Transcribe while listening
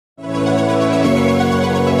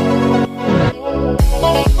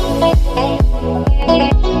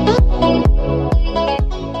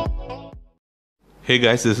Hey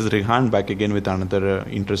guys, this is Rehan back again with another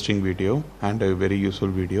interesting video and a very useful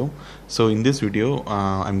video. So in this video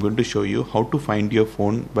I'm going to show you how to find your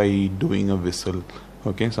phone by doing a whistle.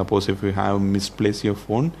 Okay, suppose if you have misplaced your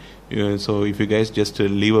phone, so if you guys just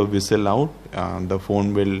leave a whistle out, the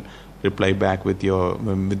phone will reply back with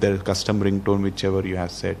the custom ringtone whichever you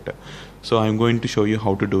have set. So I'm going to show you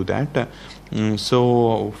how to do that.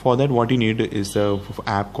 So for that, what you need is the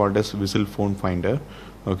app called as Whistle Phone Finder.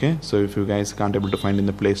 Okay, so if you guys can't able to find in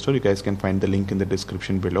the Play Store, you guys can find the link in the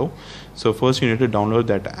description below. So first you need to download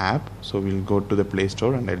that app. So we'll go to the Play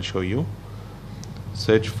Store and I'll show you.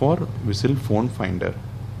 Search for Whistle Phone Finder.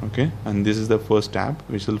 Okay, and this is the first app,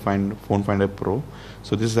 Whistle Phone Finder Pro.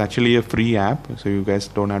 So this is actually a free app, so you guys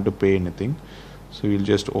don't have to pay anything. So you'll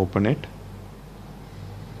just open it,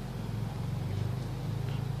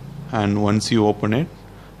 and once you open it,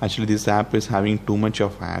 actually this app is having too much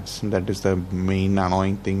of ads. That is the main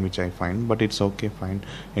annoying thing which I find, but it's okay, fine.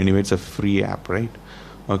 Anyway, it's a free app, right?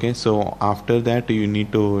 Okay, so after that you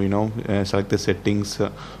need to select the settings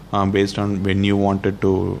based on when you wanted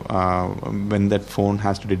to when that phone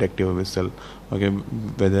has to detect your whistle. Okay,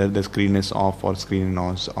 whether the screen is off or screen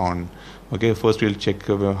is on. Okay, first we'll check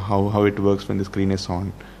how it works when the screen is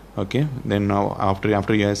on. Okay, then now after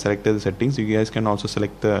you guys selected the settings, you guys can also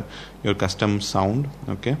select your custom sound.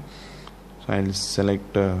 Okay, so I'll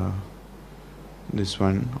select this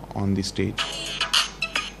one on the stage.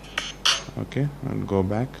 Okay, I'll go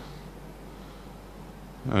back.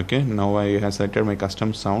 Okay, now I have selected my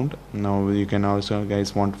custom sound. Now you can also,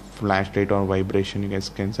 guys want flashlight or vibration, you guys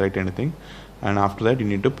can select anything, and after that you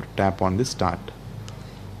need to tap on the start.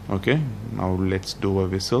 Okay, now let's do a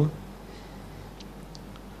whistle.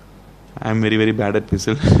 I'm very bad at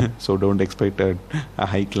whistle so don't expect a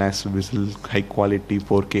high class whistle, high quality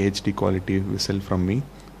 4K HD quality whistle from me.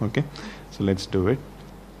 Okay, so let's do it.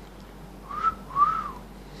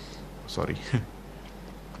 Sorry.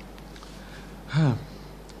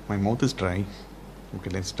 My mouth is dry. Okay,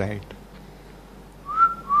 let's try it.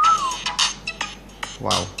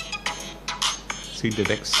 Wow. See, it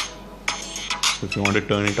detects. So if you want to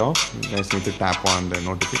turn it off, you guys need to tap on the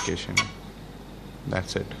notification.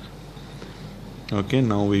 That's it. Okay,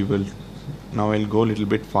 now I'll go a little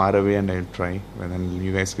bit far away and I'll try, and then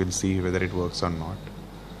you guys will see whether it works or not.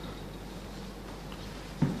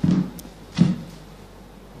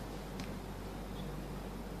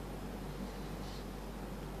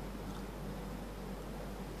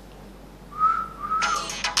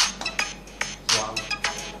 Wow.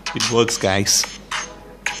 It works, guys.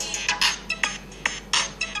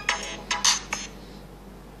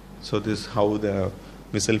 So this is how the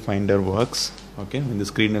whistle finder works. Okay, when the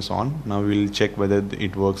screen is on, now we'll check whether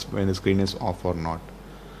it works when the screen is off or not.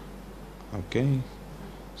 Okay,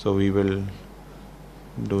 so we will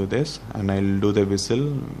do this and I'll do the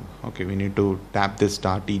whistle. Okay, we need to tap the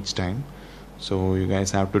start each time, so you guys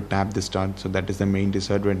have to tap the start. So that is the main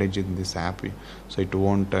disadvantage in this app, so it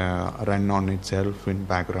won't run on itself in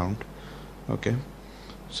background. Okay,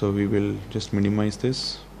 so we will just minimize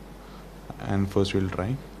this and first we'll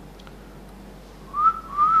try.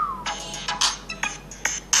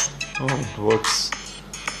 Oh, it works.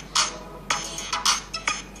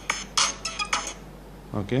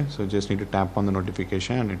 Okay, so just need to tap on the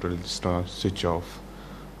notification and it will switch off.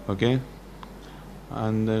 Okay,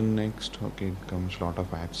 and then next, okay, it comes a lot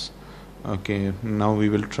of ads. Okay, now we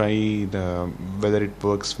will try whether it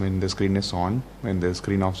works when the screen is on, when the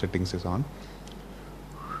screen off settings is on.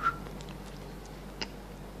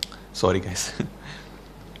 Sorry guys.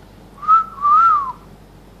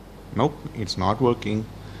 Nope, it's not working.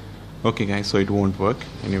 Okay guys, so it won't work.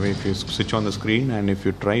 Anyway, if you switch on the screen and if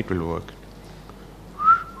you try, it will work.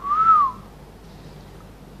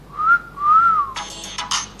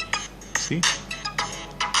 See?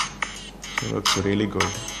 It works really good.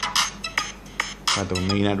 But the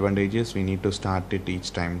main advantage is we need to start it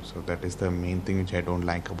each time. So that is the main thing which I don't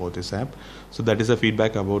like about this app. So that is the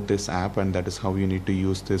feedback about this app, and that is how you need to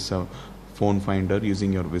use this phone finder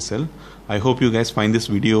using your whistle. I hope you guys find this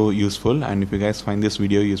video useful, and if you guys find this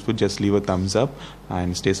video useful, just leave a thumbs up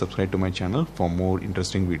and stay subscribed to my channel for more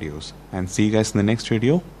interesting videos, and see you guys in the next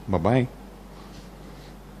video. Bye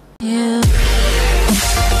bye.